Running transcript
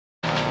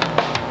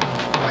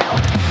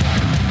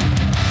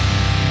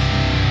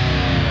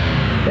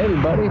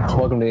everybody.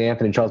 Welcome to the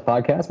Anthony Charles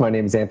Podcast. My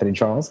name is Anthony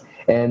Charles,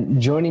 and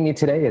joining me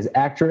today is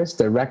actress,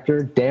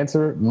 director,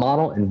 dancer,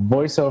 model, and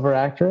voiceover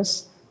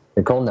actress,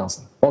 Nicole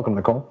Nelson. Welcome,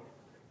 Nicole.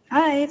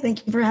 Hi,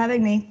 thank you for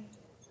having me.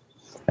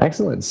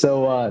 Excellent.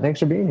 So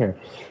thanks for being here.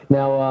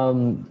 Now,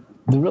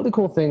 the really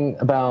cool thing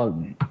about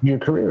your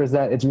career is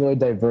that it's really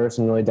diverse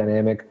and really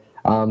dynamic.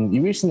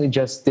 You recently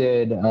just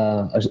did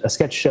a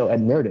sketch show at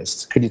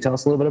Nerdist. Could you tell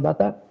us a little bit about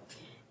that?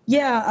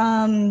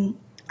 Yeah,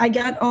 I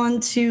got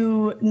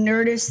onto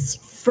Nerdist's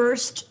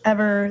first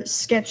ever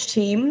sketch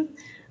team,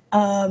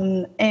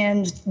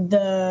 and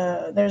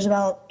there's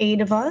about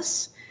 8 of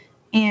us,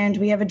 and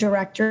we have a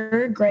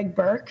director, Greg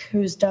Burke,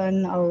 who's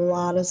done a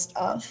lot of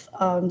stuff,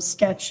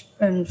 sketch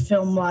and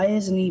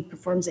film-wise, and he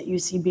performs at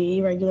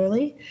UCB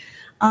regularly.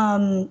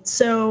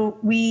 So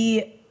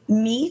we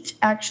meet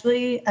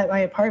actually at my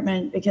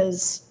apartment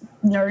because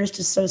Nerdist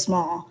is so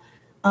small.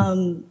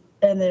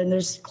 And then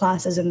there's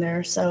classes in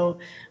there. So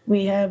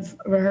we have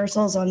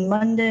rehearsals on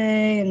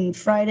Monday and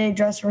Friday,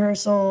 dress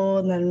rehearsal,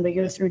 and then we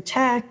go through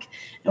tech,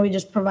 and we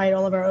just provide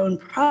all of our own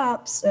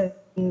props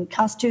and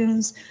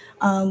costumes.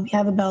 We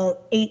have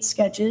about 8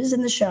 sketches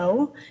in the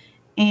show,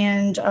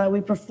 and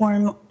we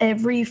perform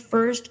every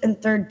first and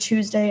third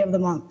Tuesday of the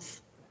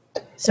month.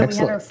 So Excellent. We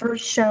had our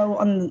first show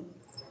on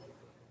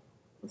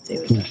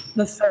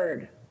the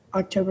 3rd,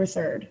 October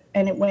 3rd,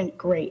 and it went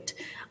great.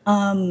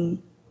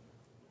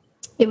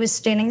 It was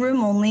standing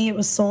room only. It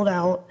was sold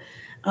out.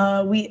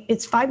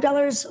 It's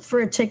 $5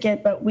 for a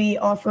ticket, but we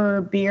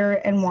offer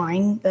beer and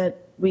wine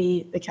that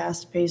the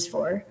cast pays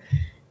for,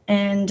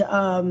 and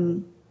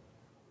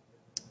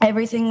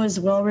everything was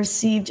well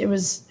received. It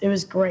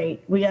was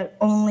great. We got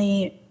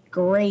only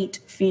great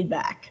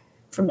feedback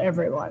from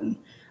everyone.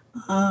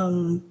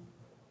 A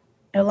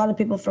lot of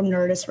people from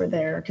Nerdist were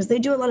there because they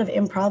do a lot of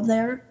improv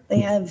there.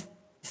 They have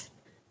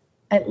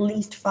at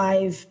least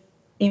 5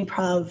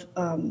 improv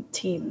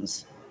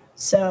teams.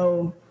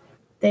 So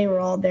they were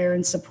all there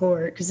in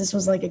support because this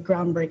was like a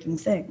groundbreaking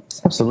thing.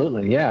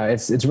 Absolutely. Yeah,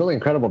 it's really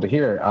incredible to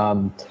hear.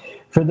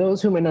 For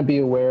those who may not be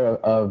aware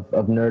of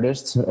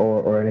Nerdist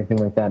or anything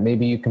like that,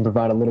 maybe you can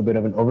provide a little bit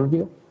of an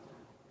overview?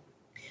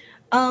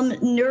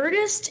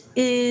 Nerdist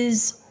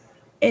is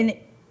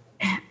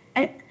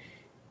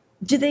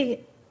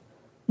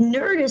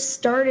Nerdist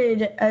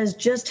started as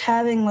just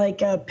having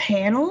like a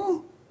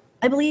panel,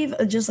 I believe,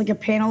 just like a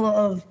panel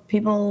of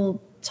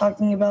people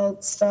talking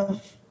about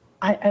stuff.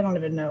 I don't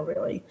even know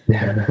really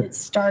what it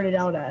started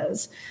out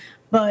as,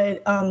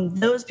 but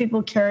those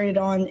people carried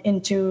on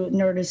into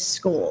Nerdist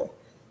school.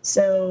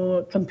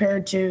 So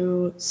compared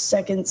to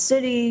Second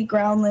City,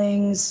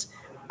 Groundlings,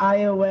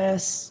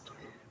 iOS,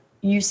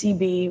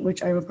 UCB,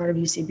 which I'm a part of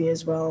UCB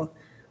as well,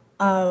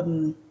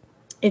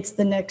 it's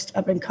the next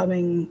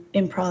up-and-coming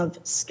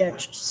improv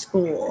sketch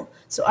school.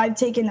 So I'm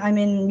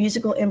in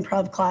musical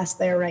improv class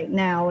there right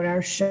now, and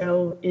our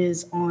show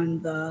is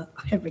on our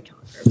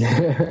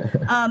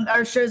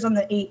show's on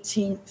the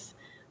 18th.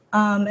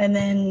 And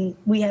then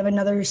we have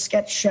another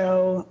sketch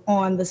show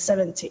on the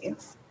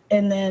 17th.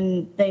 And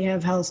then they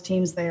have house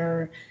teams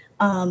there.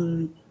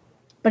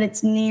 But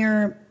it's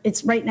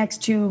right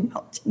next to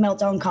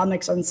Meltdown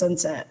Comics on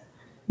Sunset.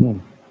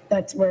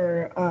 That's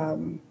where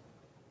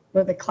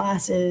the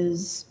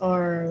classes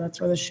are, that's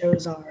where the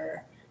shows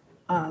are.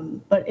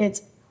 But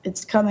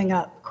it's coming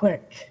up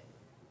quick.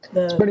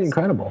 It's pretty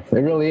incredible. It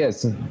really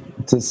is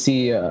to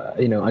see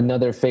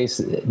another face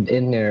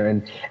in there,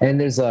 and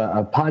there's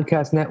a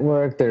podcast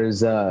network.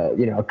 There's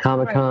a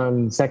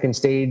Comic-Con second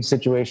stage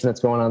situation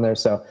that's going on there.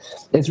 So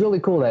it's really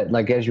cool that,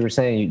 like as you were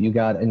saying, you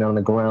got in on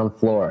the ground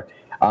floor.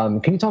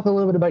 Can you talk a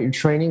little bit about your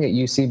training at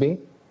UCB?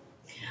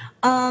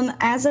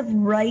 As of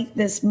right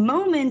this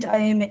moment, I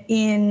am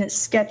in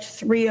Sketch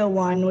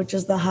 301, which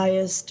is the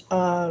highest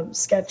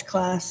sketch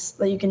class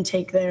that you can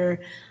take there.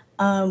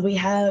 We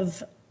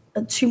have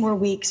 2 more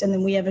weeks, and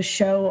then we have a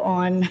show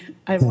on.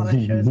 I have a lot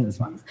of shows this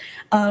month.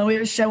 We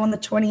have a show on the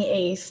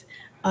 28th,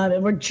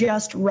 and we're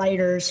just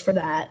writers for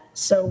that.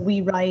 So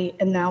we write,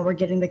 and now we're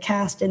getting the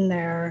cast in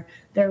there.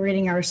 They're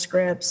reading our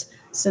scripts.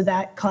 So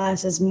that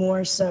class is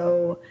more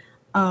so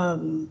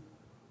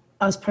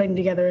us putting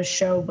together a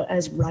show, but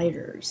as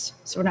writers.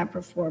 So we're not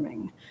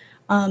performing.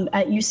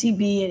 At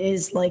UCB, it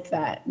is like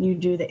that. You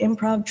do the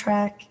improv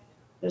track.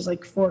 There's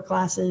like 4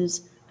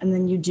 classes. And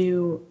then you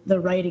do the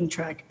writing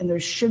track, and there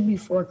should be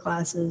 4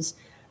 classes,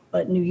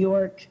 but New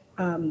York,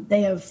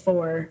 they have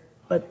 4,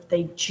 but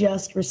they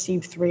just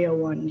received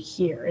 301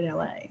 here in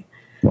LA.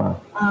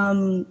 Wow.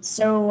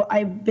 So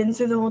I've been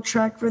through the whole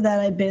track for that.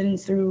 I've been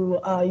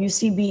through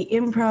UCB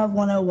Improv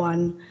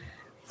 101,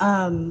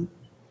 and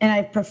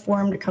I've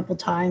performed a couple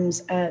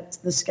times at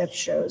the sketch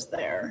shows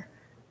there,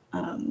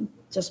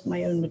 just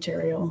my own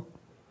material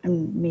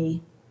and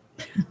me.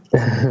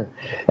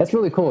 That's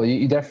really cool.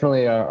 You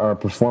definitely are a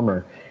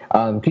performer.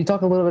 Can you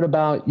talk a little bit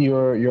about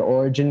your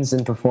origins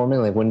in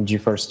performing? Like, when did you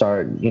first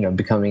start,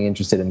 becoming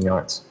interested in the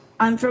arts?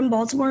 I'm from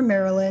Baltimore,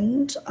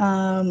 Maryland,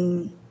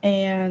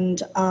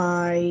 and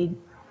I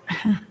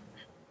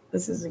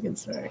This is a good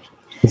story.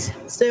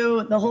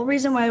 So the whole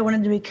reason why I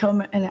wanted to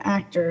become an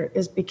actor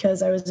is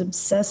because I was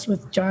obsessed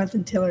with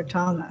Jonathan Taylor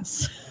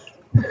Thomas.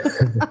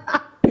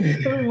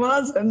 Who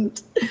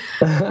wasn't?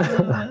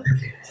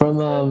 From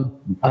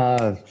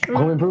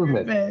Home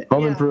Improvement.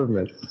 Home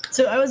Improvement.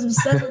 So I was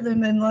obsessed with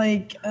him in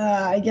like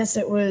I guess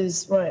it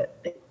was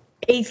what,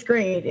 8th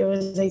grade. It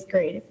was 8th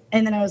grade,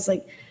 and then I was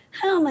like,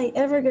 how am I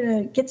ever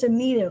gonna get to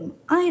meet him?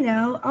 I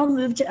know, I'll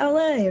move to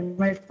LA. And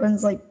my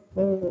friend's like,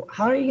 well,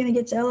 how are you gonna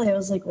get to LA? I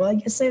was like, well, I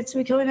guess I have to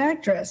become an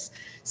actress.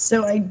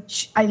 So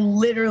I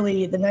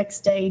literally the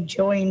next day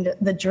joined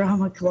the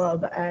drama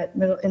club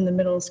in the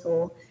middle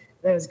school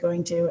that I was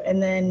going to,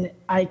 and then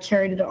I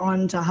carried it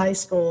on to high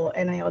school,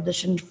 and I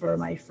auditioned for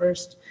my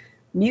first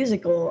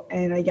musical,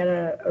 and I got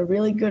a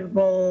really good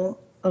role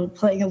of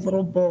playing a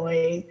little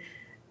boy,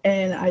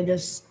 and I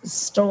just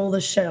stole the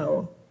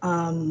show.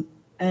 And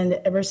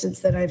ever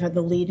since then, I've had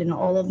the lead in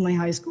all of my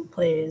high school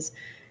plays,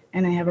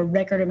 and I have a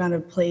record amount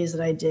of plays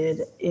that I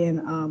did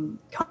in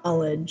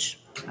college.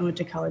 I went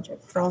to college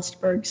at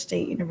Frostburg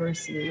State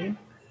University.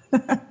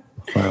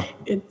 Wow.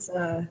 It's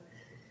a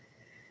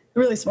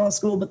really small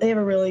school, but they have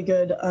a really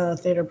good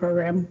theater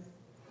program.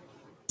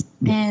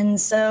 And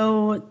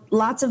so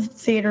lots of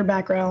theater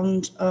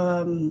background.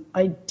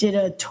 I did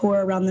a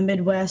tour around the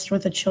Midwest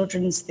with a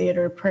children's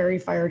theater, Prairie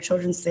Fire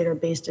Children's Theater,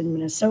 based in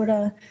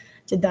Minnesota.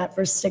 Did that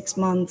for 6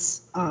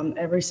 months,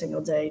 every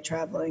single day,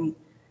 traveling,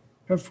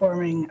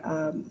 performing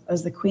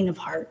as the Queen of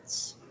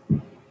Hearts.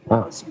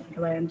 Wow.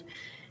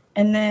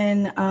 And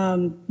then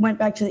went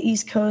back to the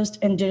East Coast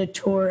and did a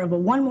tour of a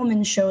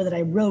one-woman show that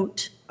I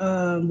wrote,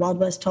 Wild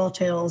West Tall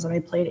Tales, and I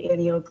played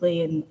Annie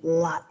Oakley and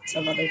lots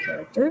of other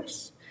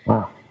characters.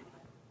 Wow.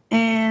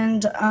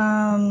 And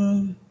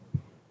I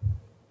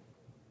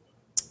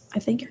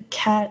think your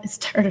cat is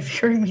tired of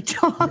hearing me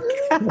talk.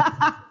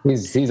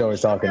 He's always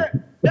talking.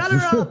 Shut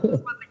her up,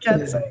 is what the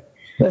cat's saying.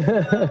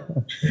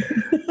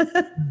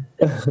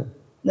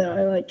 No,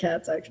 I like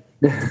cats, actually.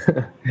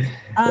 Yeah,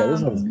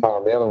 this one's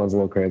calm. The other one's a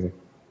little crazy.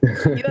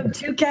 You have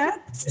 2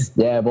 cats?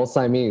 Yeah, both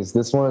Siamese.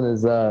 This one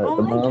is Oh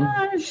the my mom.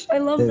 gosh, I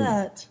love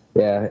that.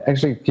 Yeah,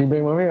 actually, can you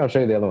bring one here? I'll show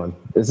you the other one.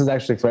 This is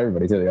actually for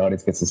everybody too. The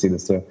audience gets to see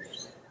this too.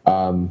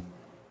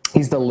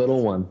 He's the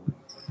little one,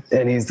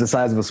 and he's the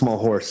size of a small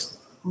horse.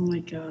 Oh my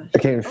gosh. I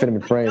can't even fit him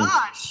in frames.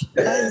 Gosh,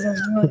 that is a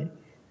really.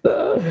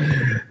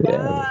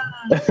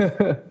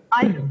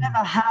 I have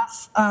a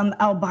half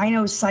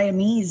albino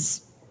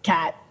Siamese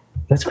cat.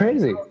 That's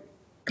crazy.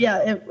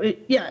 Yeah,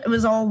 it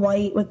was all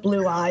white with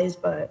blue eyes,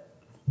 but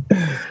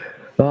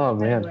Oh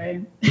man.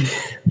 anyway.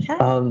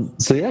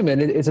 So yeah, man,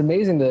 it's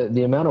amazing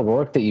the amount of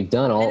work that you've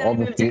done. And I All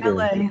the moved to theater.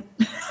 LA,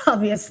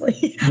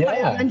 obviously. Yeah.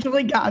 I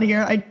eventually got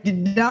here. I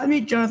did not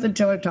meet Jonathan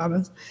Taylor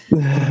Thomas.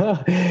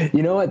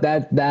 You know what?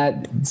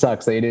 That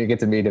sucks that you didn't get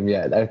to meet him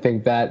yet. I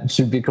think that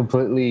should be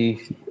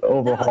completely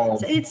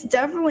overhauled. It's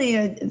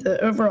definitely the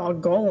overall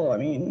goal. I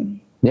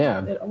mean,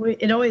 Yeah.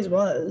 it always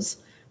was.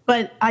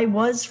 But I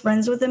was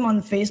friends with him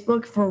on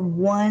Facebook for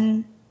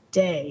one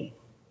day.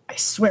 I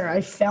swear,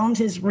 I found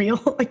his real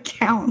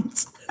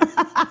account.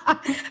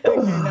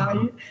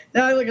 Okay,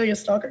 now I look like a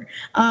stalker.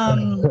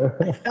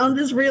 I found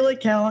his real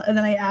account, and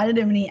then I added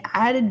him, and he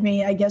added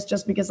me, I guess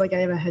just because like I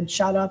have a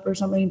headshot up or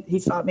something. He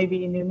thought maybe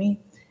he knew me.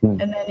 And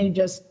then he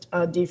just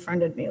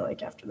defriended me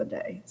like after the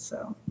day.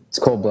 So It's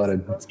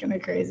cold-blooded. that was kind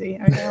of crazy.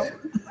 I know.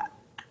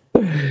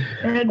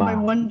 I had my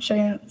one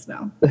chance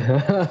now. Well,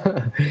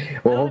 I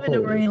don't even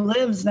know where he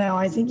lives now.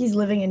 I think he's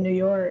living in New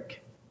York.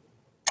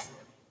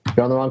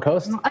 you're on the wrong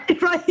coast.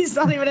 Right, he's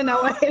not even in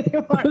LA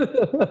anymore.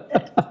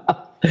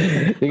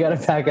 You got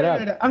to pack it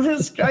up. I'm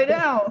just, I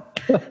know.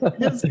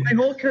 Just my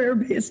whole career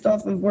based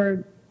off of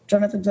where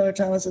Jonathan Taylor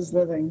Thomas is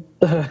living.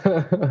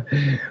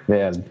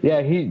 Man,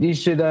 yeah, he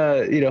should.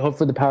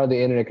 Hopefully, the power of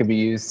the internet could be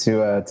used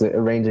to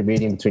arrange a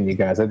meeting between you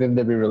guys. I think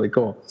that'd be really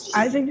cool.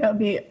 I think that'd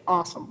be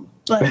awesome,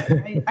 but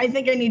I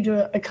think I need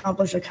to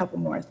accomplish a couple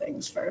more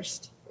things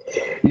first.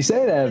 You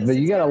say that, but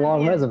you got a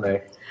long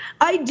resume.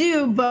 I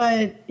do,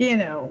 but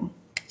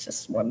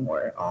just one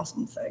more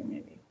awesome thing,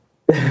 maybe.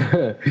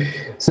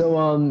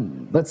 So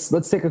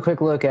let's take a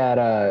quick look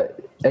at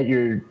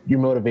your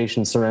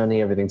motivation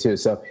surrounding everything too.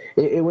 So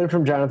it went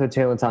from Jonathan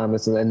Taylor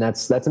Thomas, and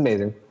that's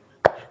amazing.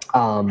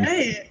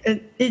 Hey,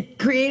 it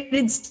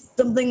created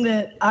something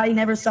that I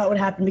never thought would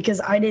happen because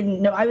I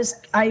didn't know.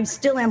 I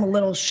still am a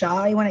little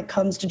shy when it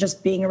comes to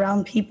just being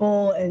around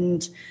people,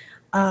 and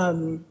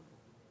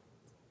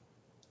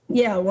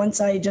once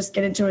I just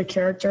get into a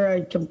character,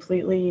 I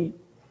completely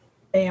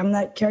am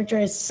that character.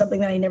 It's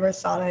something that I never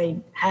thought I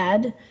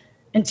had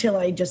until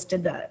I just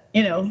did that.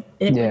 It would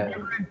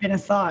never have been a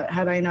thought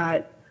had I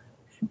not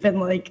been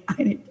like,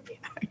 I need to be an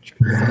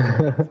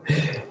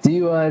actress. Do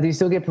you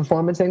still get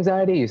performance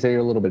anxiety? You say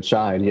you're a little bit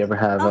shy. Do you ever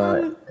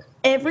have?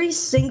 Every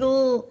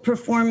single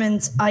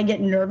performance, I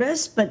get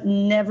nervous, but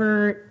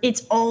never.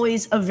 It's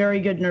always a very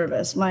good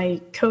nervous.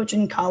 My coach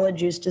in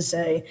college used to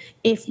say,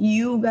 if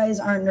you guys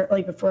aren't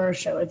like before our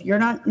show, if you're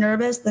not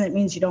nervous, then it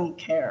means you don't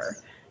care.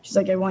 She's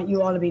like, I want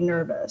you all to be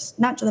nervous,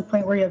 not to the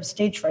point where you have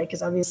stage fright,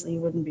 because obviously you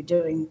wouldn't be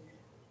doing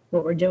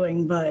what we're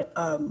doing. But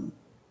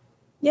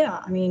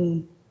yeah, I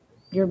mean,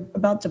 you're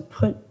about to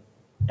put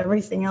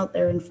everything out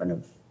there in front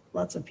of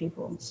lots of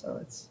people, so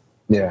it's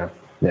Yeah.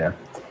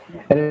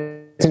 And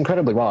it's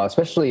incredibly raw,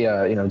 especially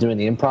doing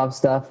the improv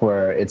stuff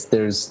where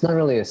there's not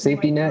really a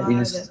safety net. You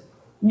just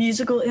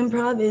musical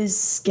improv is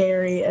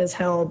scary as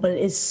hell, but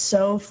it's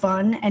so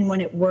fun, and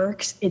when it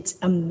works, it's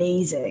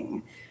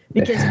amazing.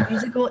 Because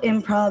musical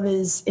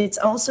improv it's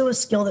also a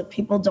skill that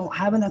people don't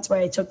have, and that's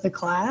why I took the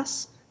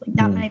class. Like,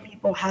 not many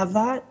people have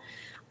that.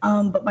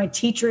 But my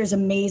teacher is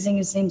amazing.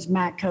 His name's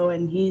Matt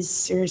Cohen. He's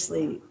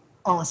seriously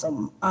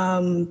awesome.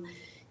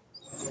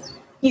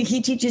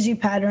 He teaches you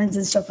patterns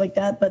and stuff like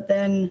that, but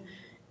then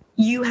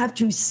you have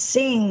to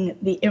sing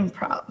the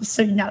improv.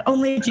 So not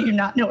only do you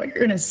not know what you're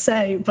going to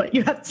say, but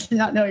you have to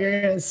not know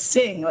you're going to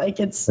sing.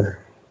 Like, it's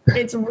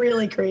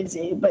really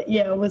crazy. But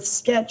yeah, with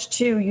sketch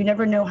too, you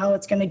never know how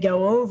it's going to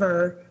go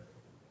over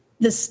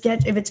the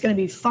sketch, if it's going to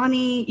be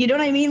funny. You know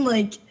what I mean?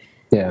 Like,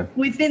 yeah.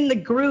 Within the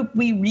group,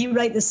 we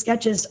rewrite the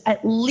sketches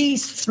at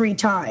least 3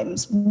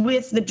 times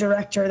with the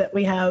director that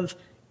we have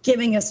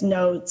giving us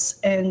notes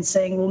and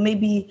saying, well,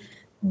 maybe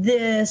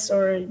this,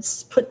 or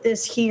put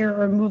this here,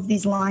 or move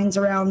these lines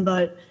around.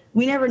 But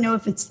we never know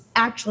if it's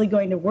actually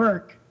going to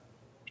work,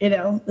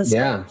 the sketch.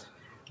 Yeah,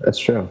 that's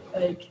true.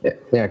 Like,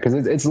 yeah, because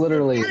it's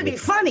literally... It's got to be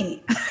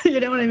funny.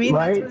 You know what I mean?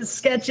 Right? That's what a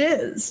sketch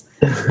is.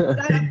 It's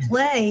not a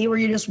play where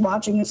you're just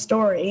watching a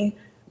story.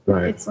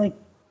 Right. It's like...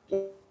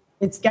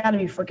 It's got to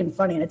be freaking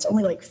funny, and it's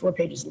only like 4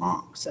 pages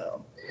long.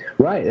 So,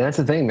 right, and that's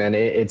the thing, man.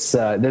 It's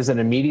there's an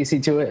immediacy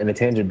to it and a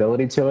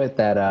tangibility to it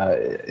that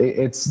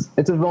it's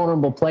a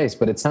vulnerable place.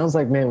 But it sounds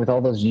like, man, with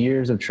all those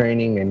years of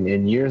training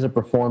and years of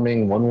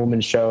performing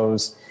one-woman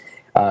shows,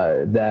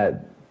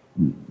 that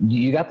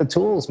you got the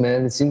tools,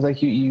 man. It seems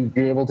like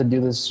you're able to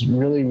do this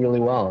really, really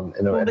well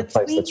in a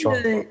place that's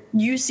strong. The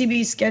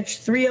UCB Sketch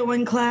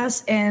 301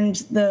 class and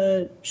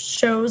the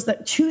shows,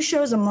 2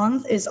 shows a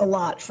month is a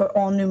lot for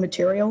all new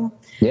material.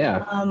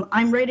 Yeah.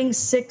 I'm writing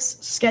 6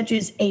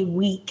 sketches a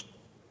week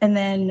and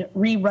then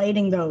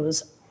rewriting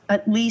those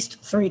at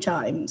least 3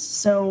 times.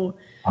 So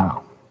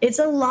wow. It's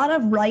a lot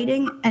of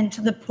writing, and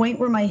to the point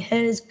where my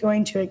head is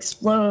going to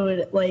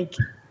explode, like,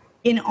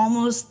 in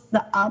almost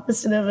the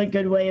opposite of a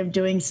good way of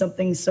doing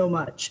something so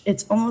much.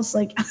 It's almost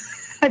like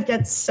I've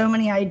got so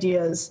many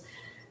ideas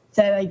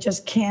that I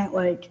just can't,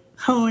 like,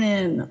 hone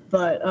in.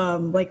 But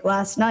like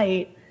last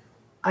night,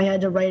 I had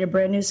to write a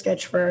brand new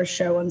sketch for our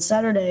show on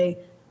Saturday,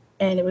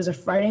 and it was a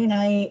Friday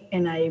night,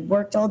 and I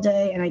worked all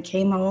day, and I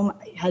came home.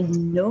 I had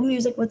no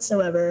music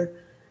whatsoever.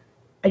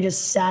 I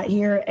just sat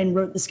here and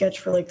wrote the sketch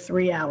for like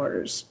 3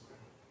 hours.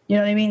 You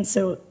know what I mean?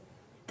 So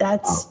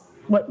that's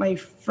what my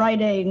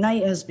Friday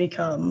night has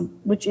become,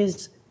 which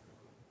is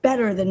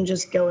better than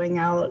just going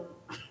out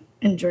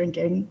and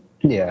drinking.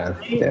 Yeah,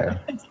 right? yeah.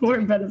 It's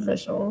more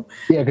beneficial.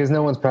 Yeah, because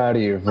no one's proud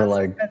of you for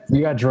like,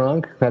 you got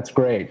drunk? That's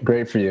great.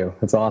 Great for you.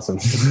 That's awesome.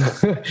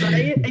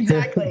 Right?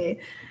 Exactly.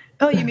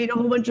 Oh, you made a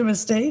whole bunch of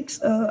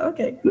mistakes?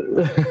 Okay.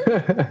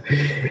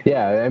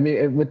 Yeah, I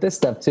mean, with this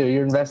stuff too,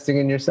 you're investing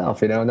in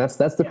yourself, and that's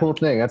the cool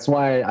thing. That's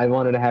why I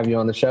wanted to have you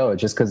on the show.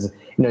 It's just because,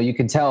 you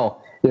can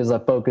tell there's a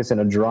focus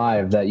and a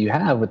drive that you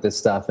have with this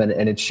stuff, and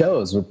it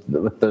shows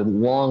with the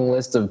long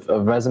list of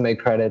resume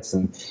credits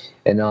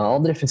and all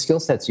the different skill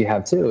sets you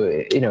have too.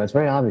 It's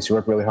very obvious you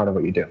work really hard at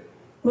what you do.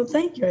 Well,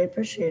 thank you. I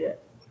appreciate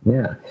it.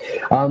 Yeah.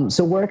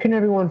 So where can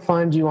everyone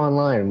find you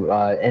online,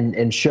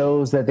 and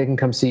shows that they can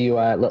come see you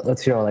at?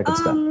 Let's hear all that good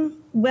stuff.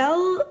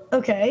 Well,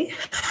 okay.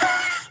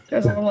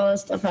 There's a lot of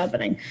stuff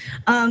happening.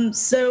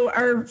 So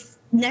our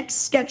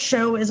next sketch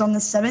show is on the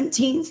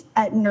 17th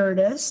at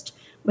Nerdist,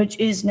 which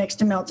is next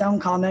to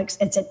Meltdown Comics.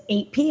 It's at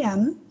 8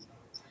 p.m.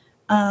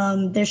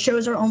 Their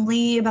shows are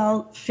only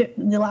the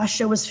last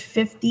show was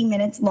 50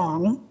 minutes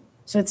long,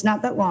 so it's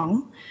not that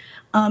long.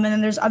 And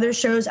then there's other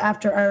shows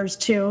after ours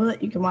too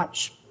that you can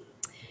watch.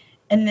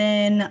 And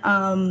then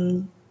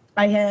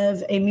I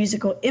have a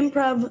musical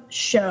improv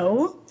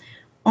show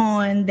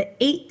on the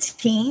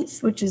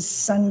 18th, which is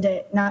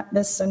Sunday, not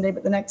this Sunday,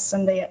 but the next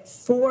Sunday at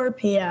 4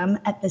 p.m.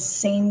 at the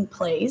same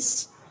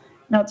place,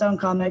 Meltdown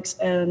Comics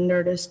and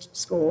Nerdist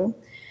School.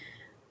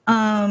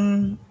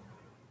 And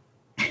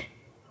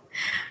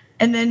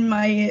then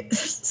my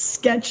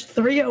Sketch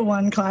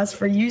 301 class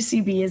for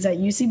UCB is at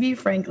UCB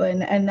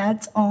Franklin, and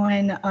that's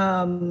on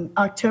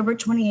October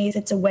 28th.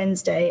 It's a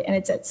Wednesday, and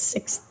it's at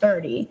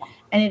 6:30.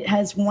 And it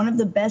has one of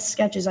the best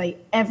sketches I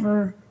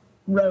ever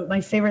wrote. My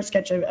favorite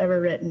sketch I've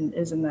ever written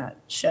is in that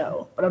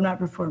show, but I'm not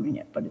performing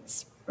it, but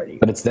it's pretty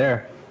good. But it's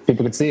there.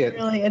 People can see it.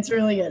 It's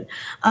really good.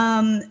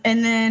 And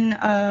then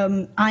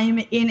I'm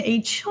in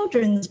a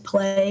children's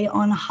play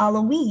on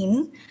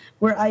Halloween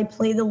where I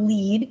play the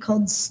lead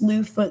called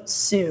Slewfoot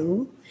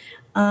Sue.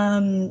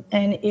 And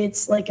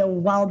it's like a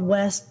Wild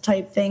West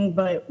type thing,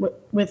 but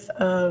with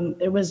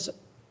it was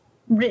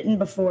written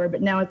before,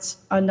 but now it's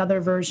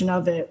another version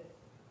of it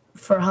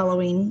for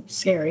Halloween.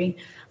 Scary.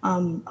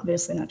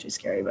 Obviously not too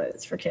scary, but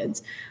it's for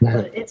kids.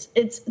 But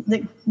it's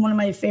one of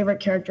my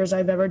favorite characters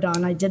I've ever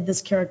done. I did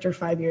this character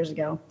 5 years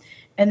ago.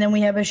 And then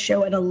we have a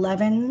show at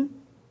 11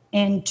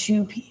 and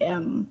 2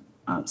 p.m.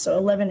 So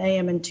 11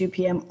 a.m. and 2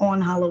 p.m.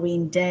 on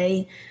Halloween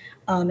day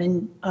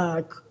in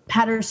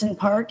Patterson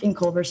Park in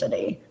Culver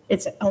City.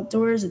 It's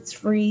outdoors. It's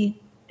free.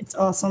 It's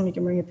awesome. You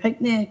can bring a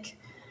picnic.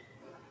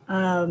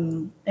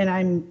 And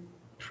I'm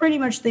pretty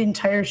much the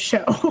entire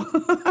show.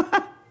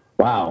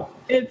 Wow.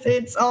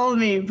 It's all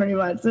me pretty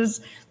much.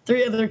 There's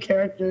 3 other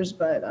characters,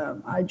 but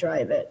I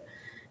drive it.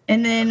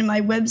 And then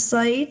my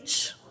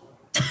website,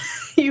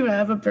 you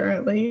have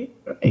apparently,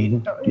 right?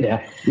 Mm-hmm.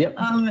 Yeah. Yep.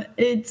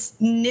 It's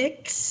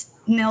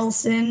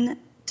nixnelson.synthesite,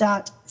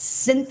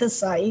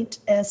 synthasite.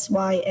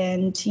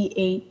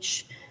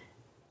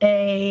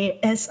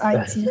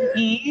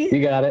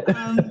 You got it.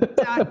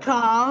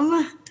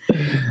 .com.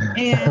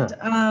 And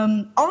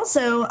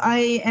also,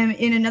 I am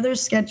in another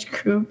sketch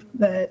group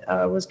that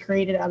was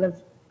created out of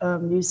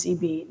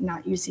UCB,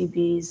 not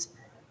UCB's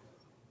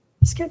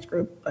sketch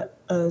group, but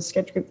a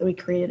sketch group that we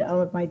created out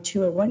of my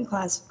 201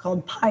 class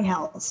called Pie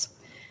House.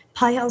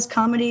 Pie House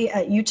Comedy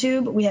at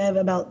YouTube. We have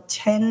about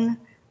 10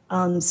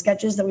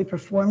 sketches that we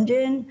performed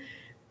in,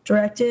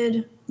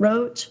 directed,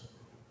 wrote,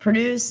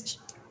 produced,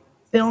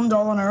 filmed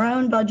all on our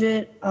own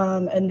budget,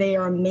 and they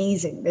are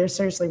amazing. They're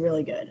seriously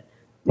really good.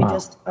 We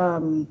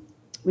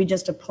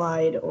just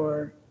applied,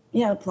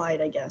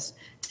 I guess,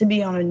 to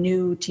be on a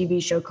new TV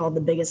show called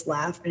The Biggest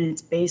Laugh, and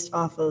it's based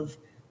off of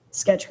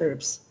sketch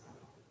groups.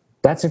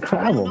 That's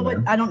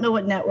incredible. I don't know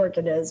what network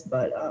it is,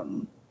 but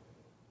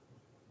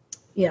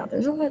yeah,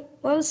 there's a lot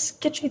of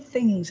sketchy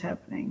things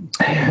happening.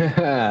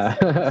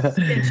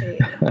 Sketchy.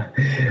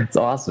 It's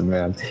awesome,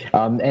 man.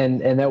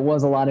 And that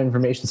was a lot of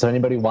information. So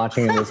anybody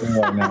watching and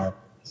listening right now,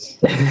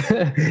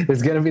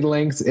 there's going to be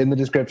links in the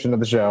description of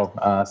the show,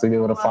 so you'll be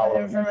able to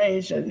follow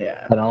information,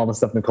 yeah, and all the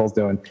stuff Nicole's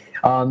doing.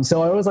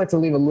 So I always like to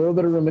leave a little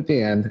bit of room at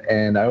the end,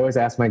 and I always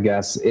ask my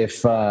guests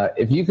if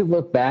you could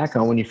look back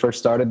on when you first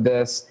started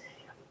this,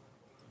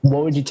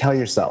 what would you tell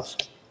yourself?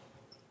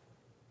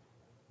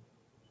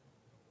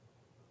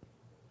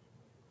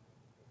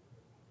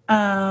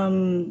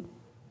 Any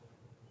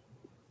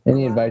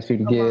advice you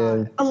could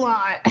give? A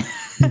lot.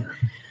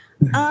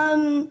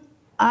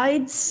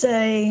 I'd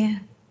say,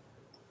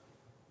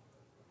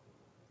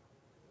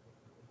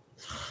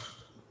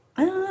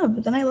 I don't know,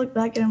 but then I look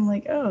back and I'm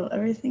like, oh,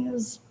 everything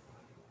is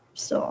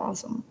still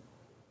awesome.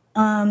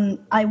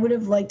 I would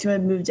have liked to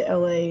have moved to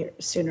LA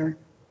sooner.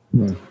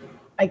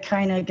 I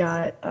kind of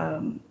got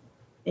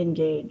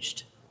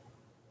engaged.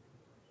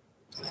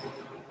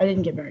 I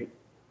didn't get married.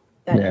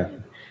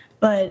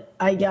 But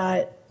I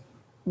got,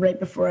 right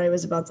before I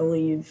was about to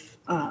leave,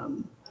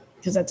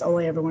 because that's all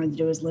I ever wanted to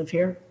do is live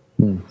here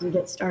and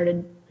get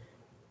started.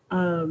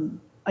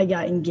 I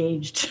got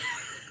engaged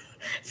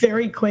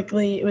very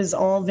quickly. It was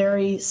all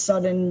very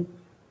sudden.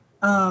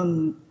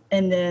 And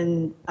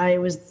then I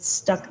was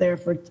stuck there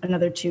for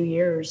another 2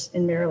 years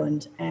in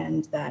Maryland,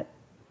 and I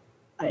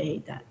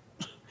hate that.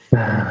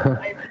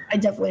 I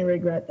definitely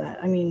regret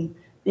that. I mean,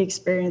 the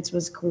experience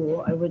was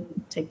cool. I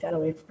wouldn't take that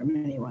away from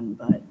anyone,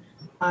 but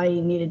I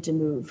needed to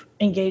move.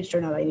 Engaged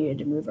or not, I needed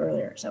to move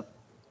earlier. So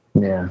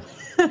yeah,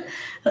 that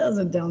was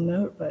a down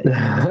note, but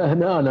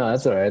no,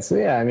 that's all right. So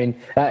yeah, I mean,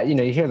 you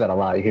hear that a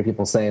lot. You hear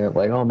people saying that,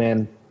 like, "Oh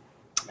man,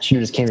 I should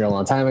have just came here a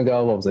long time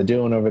ago. What was I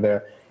doing over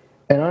there?"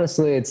 And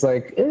honestly, it's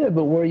like,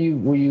 but were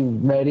you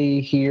ready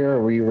here?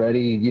 Or were you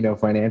ready,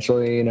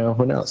 financially?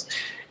 Who knows?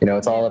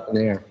 It's all up in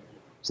the air.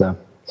 So,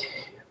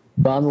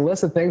 but on the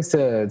list of things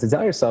to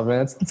tell yourself,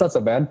 man, it's not so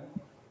bad.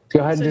 Go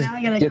ahead and just now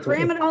I gotta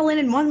cram it all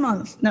in 1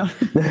 month. No.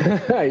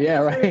 Yeah,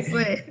 right.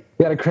 Seriously.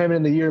 You gotta cram it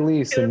in the year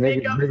lease and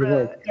make it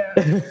work. Yeah.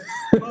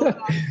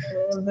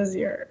 This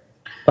year.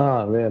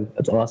 Oh man,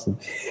 that's awesome.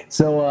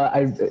 So,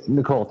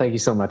 Nicole, thank you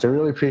so much. I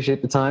really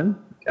appreciate the time.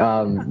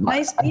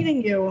 Nice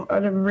meeting you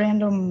at a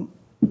random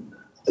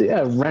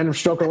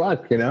stroke of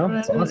luck.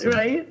 It's awesome.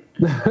 Right?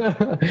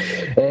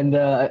 and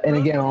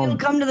again, you'll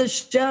come to the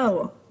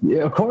show.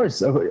 Yeah, of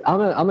course.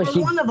 I'm a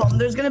huge, one of them.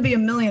 There's going to be a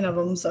million of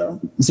them. So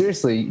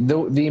seriously,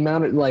 the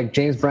amount of, like,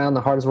 James Brown,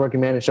 the hardest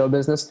working man in show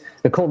business,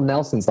 Nicole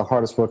Nelson's the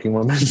hardest working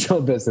woman in show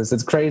business.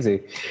 It's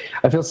crazy.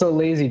 I feel so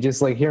lazy just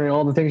like hearing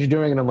all the things you're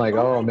doing, and I'm like,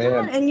 oh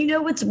man. God. And you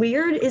know what's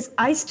weird is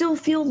I still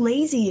feel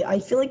lazy. I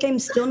feel like I'm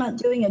still not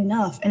doing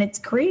enough, and it's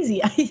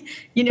crazy.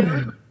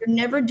 You're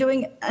never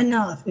doing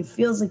enough. It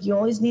feels like you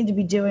always need to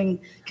be doing,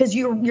 because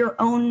you're your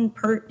own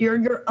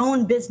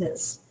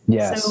business.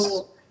 Yes.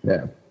 So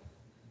yeah.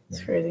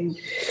 It's crazy.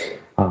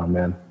 Oh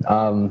man.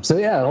 So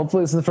yeah,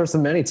 hopefully this is the first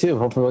of many too.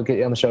 Hopefully we'll get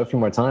you on the show a few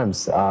more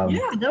times. Yeah,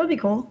 that would be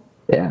cool.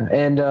 Yeah,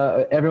 and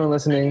everyone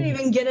listening. I didn't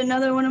even get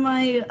another one of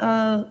my.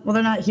 Well,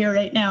 they're not here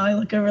right now. I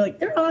look over like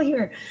they're all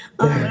here.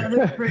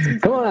 Another person.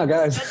 Come on out,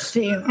 guys.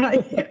 Team.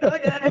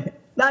 Okay.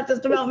 Not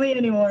just about me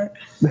anymore.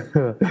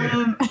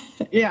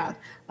 Yeah,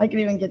 I could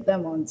even get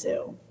them on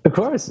too. Of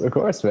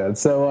course, man.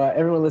 So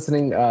everyone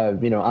listening,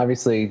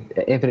 obviously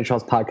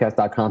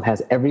AnthonyCharlesPodcast.com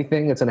has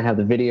everything. It's going to have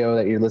the video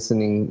that you're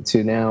listening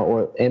to now,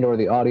 or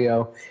the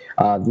audio,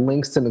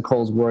 links to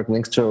Nicole's work,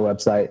 links to her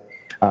website.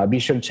 Be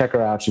sure to check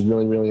her out. She's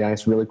really, really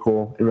nice, really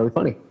cool, and really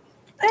funny.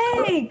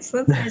 Thanks.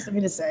 That's nice of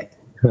me to say.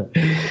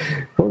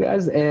 Cool,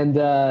 guys. And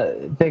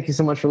thank you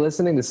so much for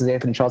listening. This is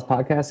Anthony Charles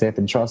Podcast.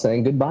 Anthony Charles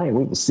saying goodbye, and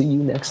we will see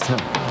you next time.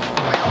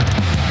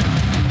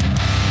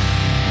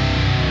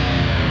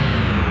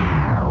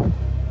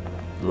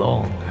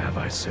 Long have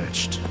I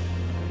searched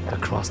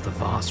across the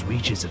vast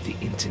reaches of the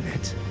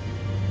internet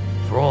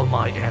for all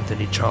my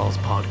Anthony Charles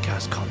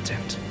Podcast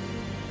content.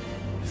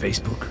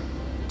 Facebook,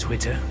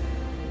 Twitter,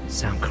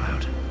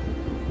 SoundCloud.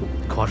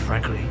 Quite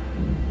frankly,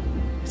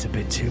 it's a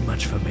bit too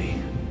much for me.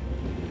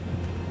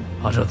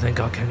 I don't think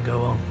I can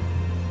go on.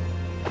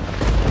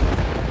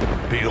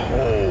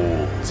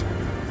 Behold,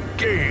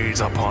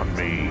 gaze upon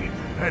me,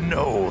 and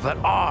know that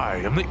I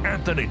am the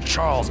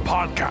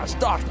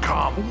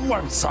AnthonyCharlesPodcast.com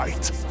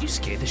website. You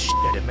scared the shit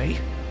out of me.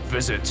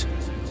 Visit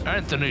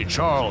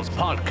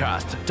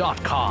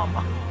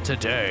AnthonyCharlesPodcast.com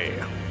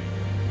today.